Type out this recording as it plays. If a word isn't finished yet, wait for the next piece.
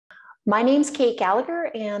My name's Kate Gallagher,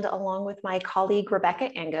 and along with my colleague Rebekah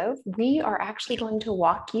Angove, we are actually going to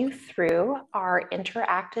walk you through our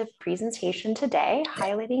interactive presentation today,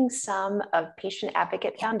 highlighting some of Patient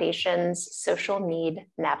Advocate Foundation's social need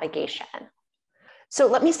navigation. So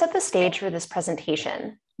let me set the stage for this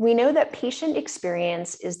presentation. We know that patient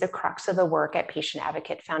experience is the crux of the work at Patient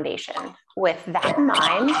Advocate Foundation. With that in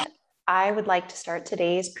mind, I would like to start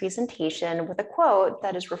today's presentation with a quote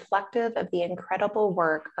that is reflective of the incredible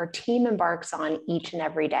work our team embarks on each and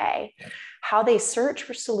every day, how they search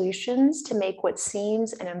for solutions to make what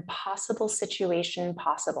seems an impossible situation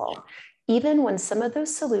possible, even when some of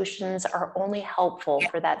those solutions are only helpful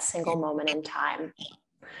for that single moment in time.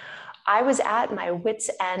 I was at my wit's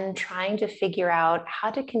end trying to figure out how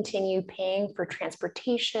to continue paying for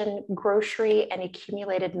transportation, grocery, and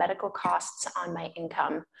accumulated medical costs on my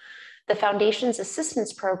income. The Foundation's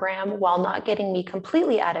assistance program, while not getting me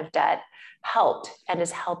completely out of debt, helped and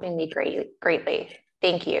is helping me greatly.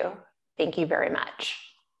 Thank you. Thank you very much.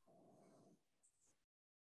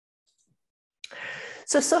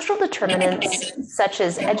 So social determinants such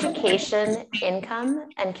as education, income,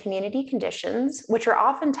 and community conditions, which are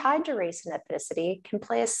often tied to race and ethnicity, can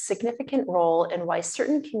play a significant role in why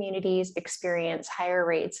certain communities experience higher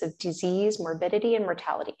rates of disease, morbidity, and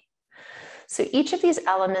mortality. So each of these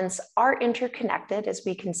elements are interconnected, as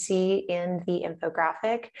we can see in the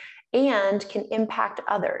infographic, and can impact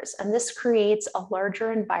others. And this creates a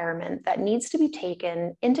larger environment that needs to be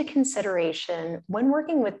taken into consideration when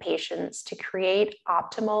working with patients to create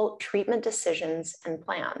optimal treatment decisions and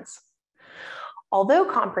plans. Although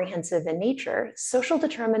comprehensive in nature, social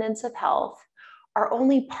determinants of health are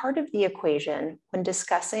only part of the equation when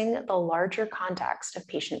discussing the larger context of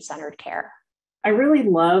patient-centered care. I really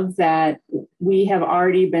love that we have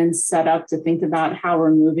already been set up to think about how we're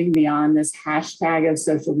moving beyond this hashtag of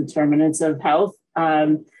social determinants of health,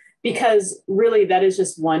 because really that is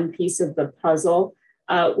just one piece of the puzzle.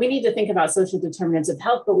 We need to think about social determinants of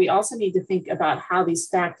health, but we also need to think about how these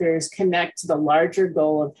factors connect to the larger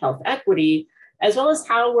goal of health equity, as well as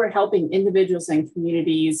how we're helping individuals and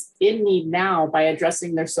communities in need now by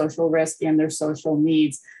addressing their social risk and their social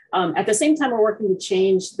needs. At the same time, we're working to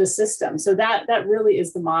change the system. So that really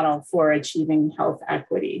is the model for achieving health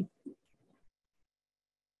equity.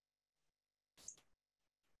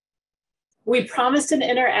 We promised an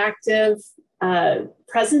interactive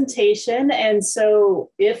presentation. And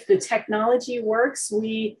so if the technology works,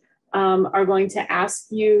 we are going to ask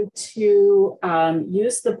you to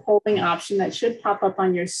use the polling option that should pop up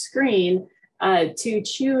on your screen to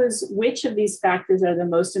choose which of these factors are the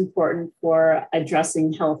most important for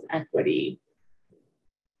addressing health equity.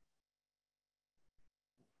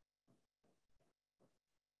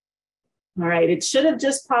 All right, it should have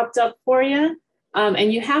just popped up for you,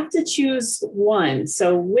 and you have to choose one.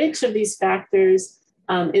 So which of these factors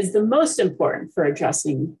is the most important for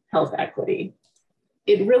addressing health equity?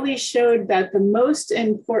 It really showed that the most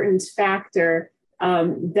important factor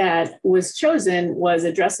that was chosen was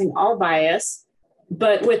addressing all bias,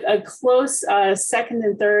 but with a close second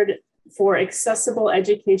and third for accessible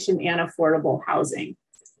education and affordable housing.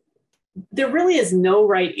 There really is no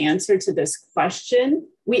right answer to this question.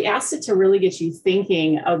 We asked it to really get you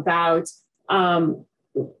thinking about kind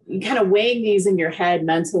of weighing these in your head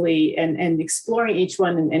mentally and exploring each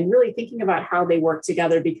one and really thinking about how they work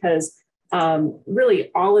together, because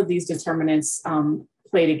really all of these determinants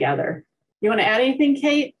play together. You want to add anything,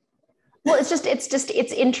 Kate? Well,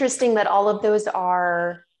 it's interesting that all of those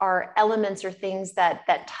are elements or things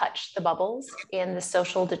that touch the bubbles in the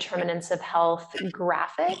social determinants of health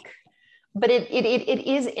graphic. But it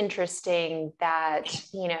is interesting that,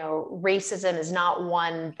 you know, racism is not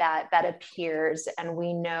one that appears, and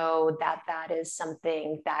we know that that is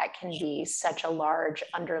something that can be such a large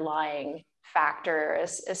underlying factor,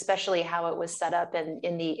 especially how it was set up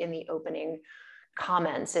in the opening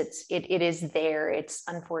comments. It is there. It's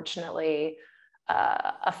unfortunately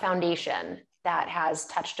a foundation that has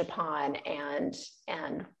touched upon and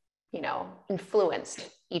you know, influenced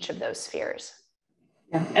each of those spheres.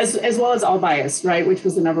 Yeah, as well as all bias, right, which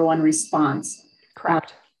was the #1 response.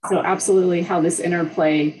 Correct. So absolutely how this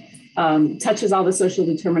interplay touches all the social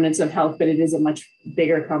determinants of health, but it is a much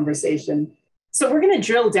bigger conversation. So we're going to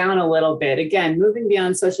drill down a little bit. Again, moving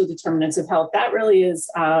beyond social determinants of health, that really is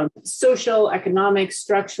social, economic,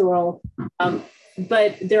 structural,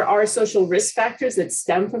 but there are social risk factors that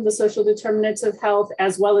stem from the social determinants of health,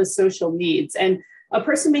 as well as social needs. And a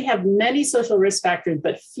person may have many social risk factors,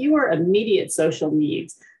 but fewer immediate social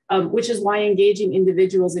needs, which is why engaging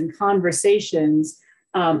individuals in conversations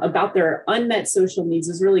about their unmet social needs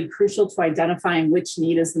is really crucial to identifying which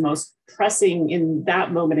need is the most pressing in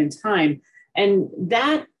that moment in time. And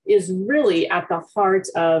that is really at the heart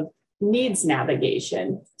of needs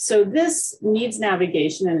navigation. So this needs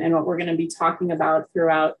navigation and what we're going to be talking about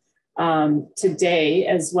throughout today,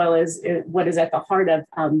 as well as what is at the heart of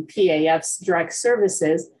PAF's direct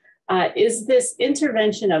services, is this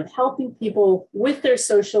intervention of helping people with their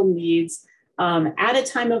social needs at a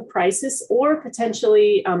time of crisis, or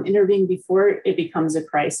potentially intervene before it becomes a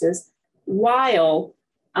crisis, while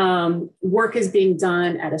work is being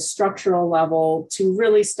done at a structural level to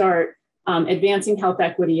really start advancing health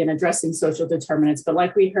equity and addressing social determinants. But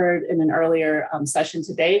like we heard in an earlier session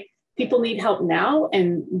today, people need help now,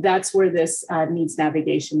 and that's where this needs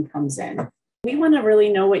navigation comes in. We want to really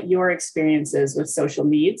know what your experience is with social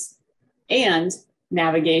needs and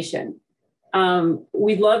navigation.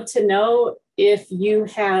 We'd love to know if you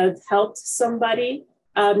have helped somebody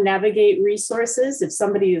navigate resources, if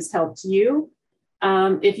somebody has helped you,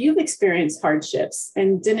 if you've experienced hardships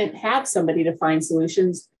and didn't have somebody to find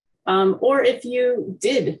solutions, or if you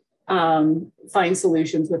did find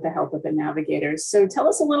solutions with the help of a navigator. So tell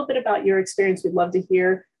us a little bit about your experience. We'd love to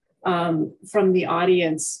hear from the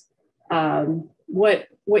audience what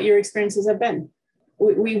your experiences have been.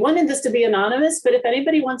 We wanted this to be anonymous, but if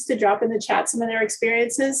anybody wants to drop in the chat some of their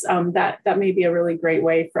experiences, that may be a really great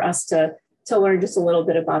way for us to learn just a little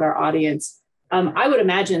bit about our audience. I would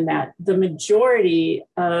imagine that the majority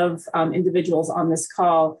of individuals on this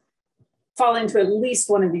call fall into at least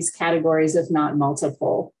one of these categories, if not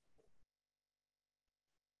multiple.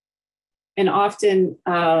 And often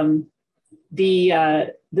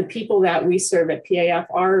the people that we serve at PAF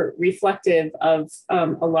are reflective of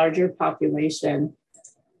a larger population.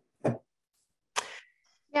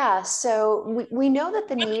 Yeah, so we know that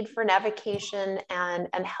the need for navigation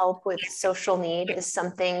and help with social need is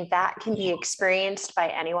something that can be experienced by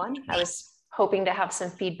anyone. I was hoping to have some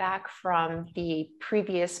feedback from the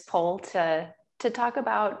previous poll to talk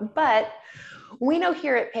about, but we know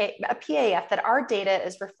here at PAF that our data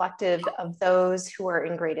is reflective of those who are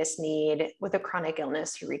in greatest need with a chronic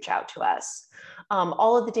illness who reach out to us.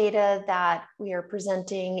 All of the data that we are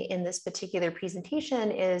presenting in this particular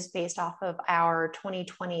presentation is based off of our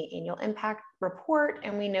 2020 annual impact report,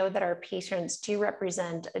 and we know that our patients do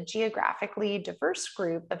represent a geographically diverse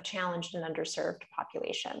group of challenged and underserved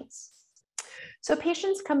populations. So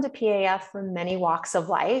patients come to PAF from many walks of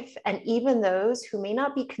life, and even those who may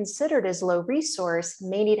not be considered as low resource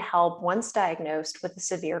may need help once diagnosed with a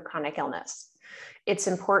severe chronic illness. It's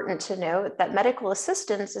important to note that medical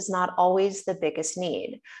assistance is not always the biggest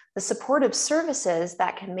need. The supportive services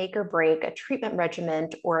that can make or break a treatment regimen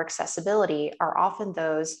or accessibility are often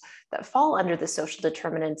those that fall under the social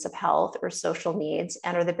determinants of health or social needs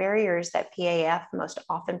and are the barriers that PAF most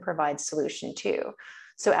often provides solution to.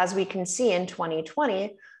 So as we can see in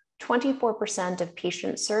 2020, 24% of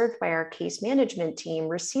patients served by our case management team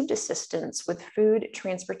received assistance with food,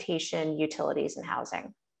 transportation, utilities, and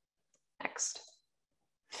housing. Next.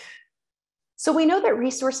 So we know that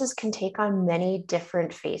resources can take on many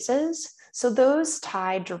different faces. So those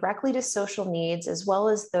tied directly to social needs, as well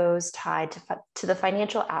as those tied to the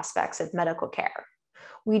financial aspects of medical care.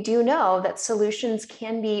 We do know that solutions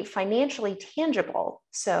can be financially tangible,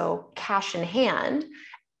 so cash in hand,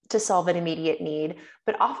 to solve an immediate need,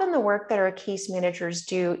 but often the work that our case managers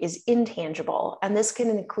do is intangible, and this can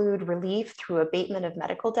include relief through abatement of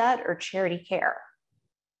medical debt or charity care.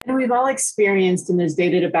 And we've all experienced, and there's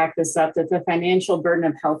data to back this up, that the financial burden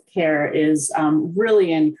of healthcare is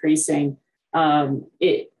really increasing.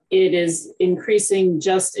 It is increasing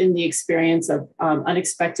just in the experience of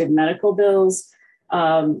unexpected medical bills,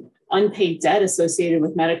 unpaid debt associated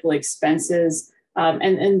with medical expenses,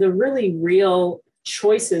 and the really real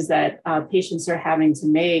choices that patients are having to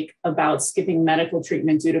make about skipping medical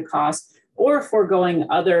treatment due to cost or foregoing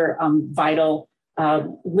other vital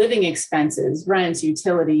living expenses, rent,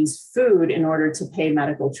 utilities, food in order to pay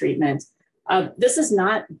medical treatment. This is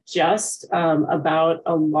not just about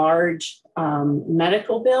a large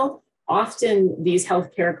medical bill. Often these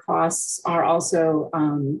healthcare costs are also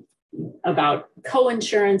about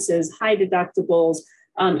co-insurances, high deductibles,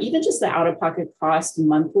 even just the out-of-pocket cost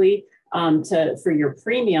monthly for your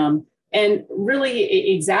premium. And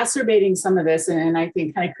really exacerbating some of this, and I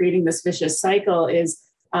think kind of creating this vicious cycle, is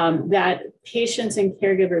that patients and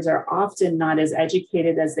caregivers are often not as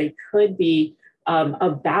educated as they could be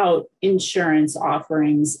about insurance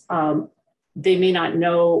offerings. They may not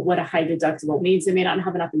know what a high deductible means. They may not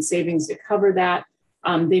have enough in savings to cover that.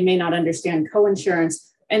 They may not understand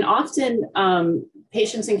co-insurance. And often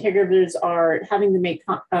patients and caregivers are having to make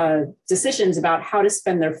decisions about how to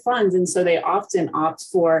spend their funds. And so they often opt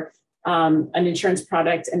for an insurance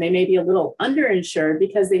product, and they may be a little underinsured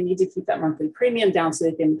because they need to keep that monthly premium down so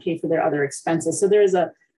they can pay for their other expenses. So there is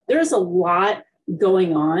a lot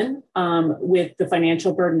going on with the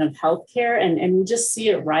financial burden of healthcare, and we just see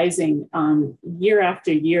it rising year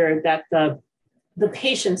after year, that the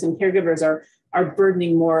patients and caregivers are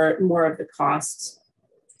burdening more of the costs.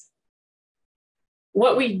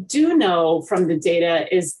 What we do know from the data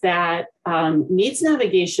is that needs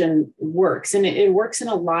navigation works, and it works in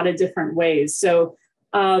a lot of different ways. So,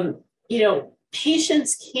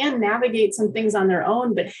 patients can navigate some things on their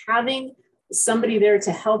own, but having somebody there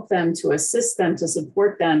to help them, to assist them, to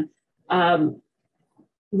support them,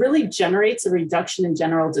 really generates a reduction in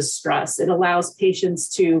general distress. It allows patients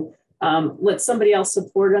to let somebody else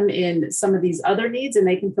support them in some of these other needs, and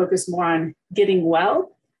they can focus more on getting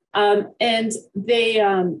well. And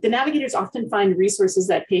the navigators often find resources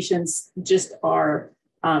that patients just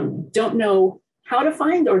don't know how to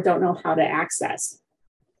find or don't know how to access.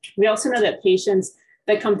 We also know that patients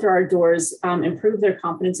that come through our doors improve their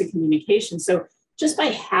confidence in communication. So just by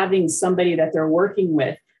having somebody that they're working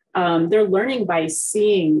with, they're learning by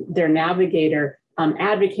seeing their navigator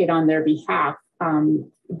advocate on their behalf.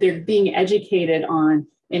 They're being educated on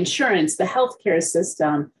insurance, the healthcare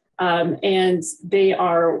system, and they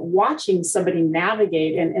are watching somebody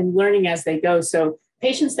navigate and learning as they go. So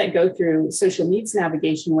patients that go through social needs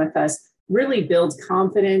navigation with us really build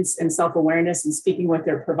confidence and self-awareness in speaking with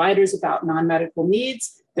their providers about non-medical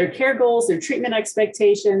needs, their care goals, their treatment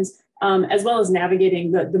expectations, as well as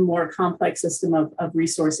navigating the more complex system of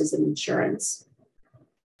resources and insurance.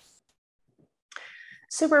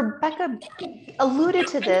 So Rebekah alluded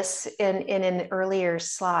to this in an earlier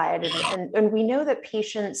slide, and we know that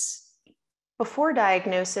patients before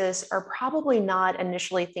diagnosis are probably not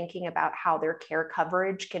initially thinking about how their care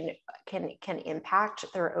coverage can impact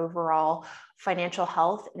their overall financial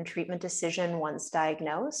health and treatment decision once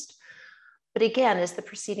diagnosed. But again, as the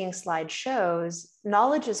preceding slide shows,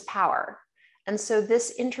 knowledge is power. And so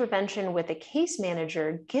this intervention with a case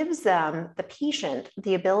manager gives them, the patient,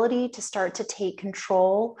 the ability to start to take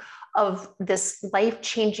control of this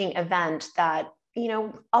life-changing event that,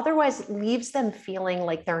 otherwise leaves them feeling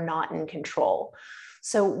like they're not in control.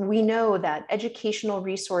 So we know that educational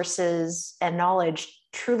resources and knowledge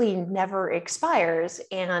truly never expires,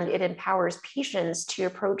 and it empowers patients to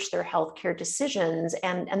approach their healthcare decisions.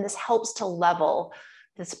 And this helps to level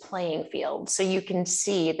this playing field. So you can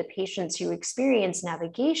see the patients who experience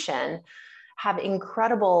navigation have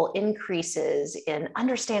incredible increases in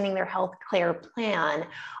understanding their health care plan,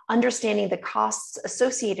 understanding the costs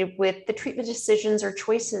associated with the treatment decisions or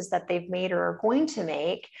choices that they've made or are going to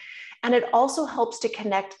make. And it also helps to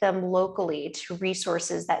connect them locally to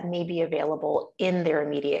resources that may be available in their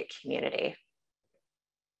immediate community.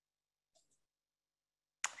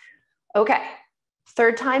 Okay,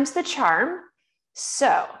 third time's the charm.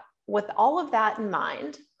 So with all of that in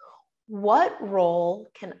mind, what role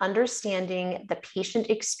can understanding the patient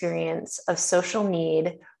experience of social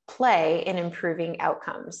need play in improving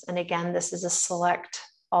outcomes? And again, this is a select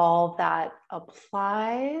all that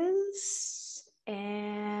applies.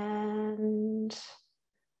 And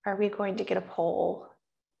are we going to get a poll?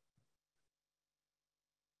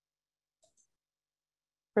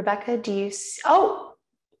 Rebekah, do you see? Oh,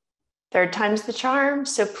 third time's the charm.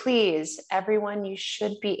 So please, everyone, you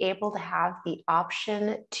should be able to have the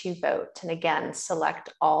option to vote. And again, select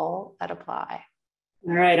all that apply.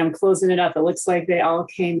 All right, I'm closing it up. It looks like they all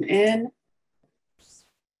came in.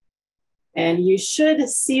 And you should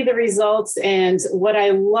see the results. And what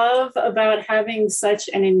I love about having such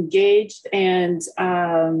an engaged and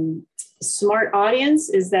smart audience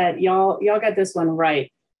is that y'all got this one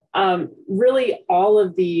right. Really, all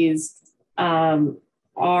of these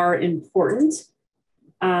are important,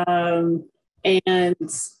 and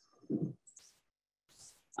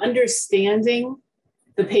understanding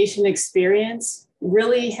the patient experience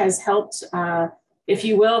really has helped, if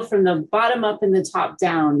you will, from the bottom up and the top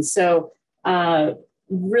down. So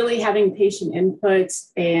really having patient input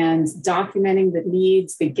and documenting the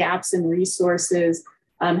needs, the gaps in resources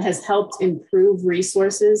has helped improve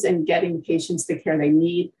resources and getting patients the care they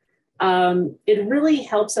need. It really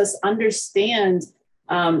helps us understand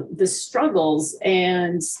the struggles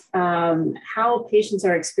and how patients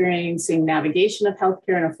are experiencing navigation of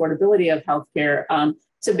healthcare and affordability of healthcare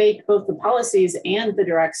to make both the policies and the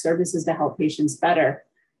direct services to help patients better.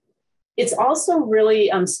 It's also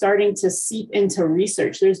really starting to seep into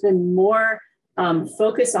research. There's been more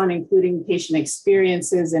focus on including patient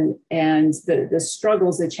experiences and the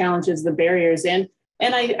struggles, the challenges, the barriers, and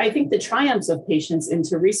And I think the triumphs of patients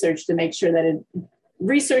into research to make sure that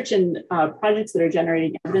research and projects that are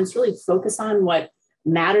generating evidence really focus on what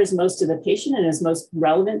matters most to the patient and is most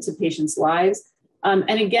relevant to patients' lives. And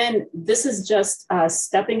again, this is just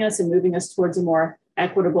stepping us and moving us towards a more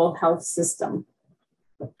equitable health system.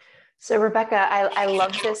 So Rebekah, I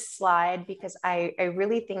love this slide because I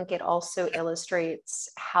really think it also illustrates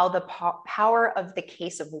how the power of the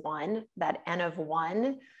case of one, that N of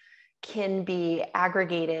one, can be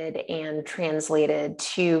aggregated and translated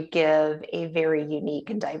to give a very unique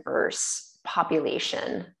and diverse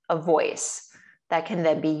population a voice that can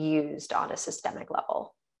then be used on a systemic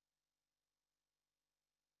level.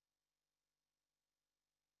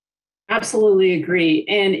 Absolutely agree.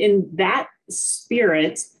 And in that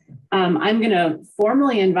spirit, I'm going to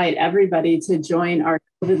formally invite everybody to join our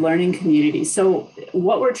COVID learning community. So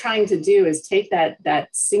what we're trying to do is take that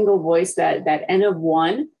single voice, that N of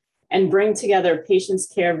one, and bring together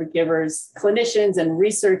patients, caregivers, clinicians, and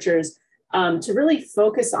researchers to really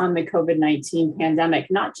focus on the COVID-19 pandemic,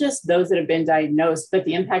 not just those that have been diagnosed, but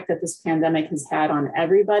the impact that this pandemic has had on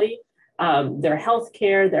everybody, their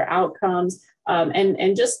healthcare, their outcomes,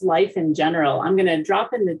 and just life in general. I'm going to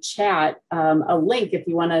drop in the chat a link if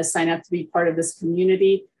you want to sign up to be part of this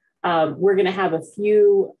community. We're going to have a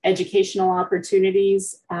few educational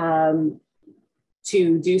opportunities to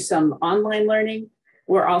do some online learning.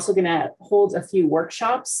 We're also going to hold a few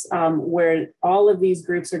workshops where all of these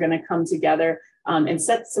groups are going to come together and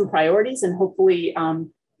set some priorities and hopefully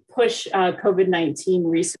push COVID-19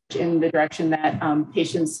 research in the direction that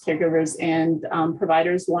patients, caregivers, and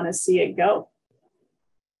providers want to see it go.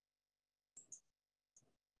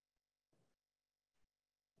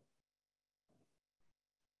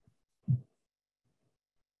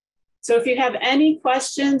 So if you have any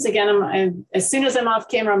questions, again, as soon as I'm off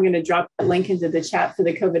camera, I'm going to drop a link into the chat for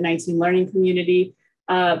the COVID-19 learning community.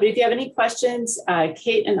 But if you have any questions,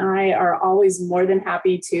 Kate and I are always more than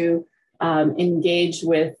happy to engage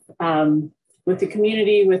with the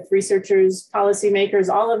community, with researchers, policymakers,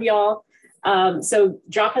 all of y'all. So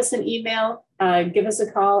drop us an email, give us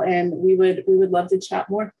a call, and we would love to chat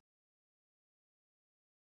more.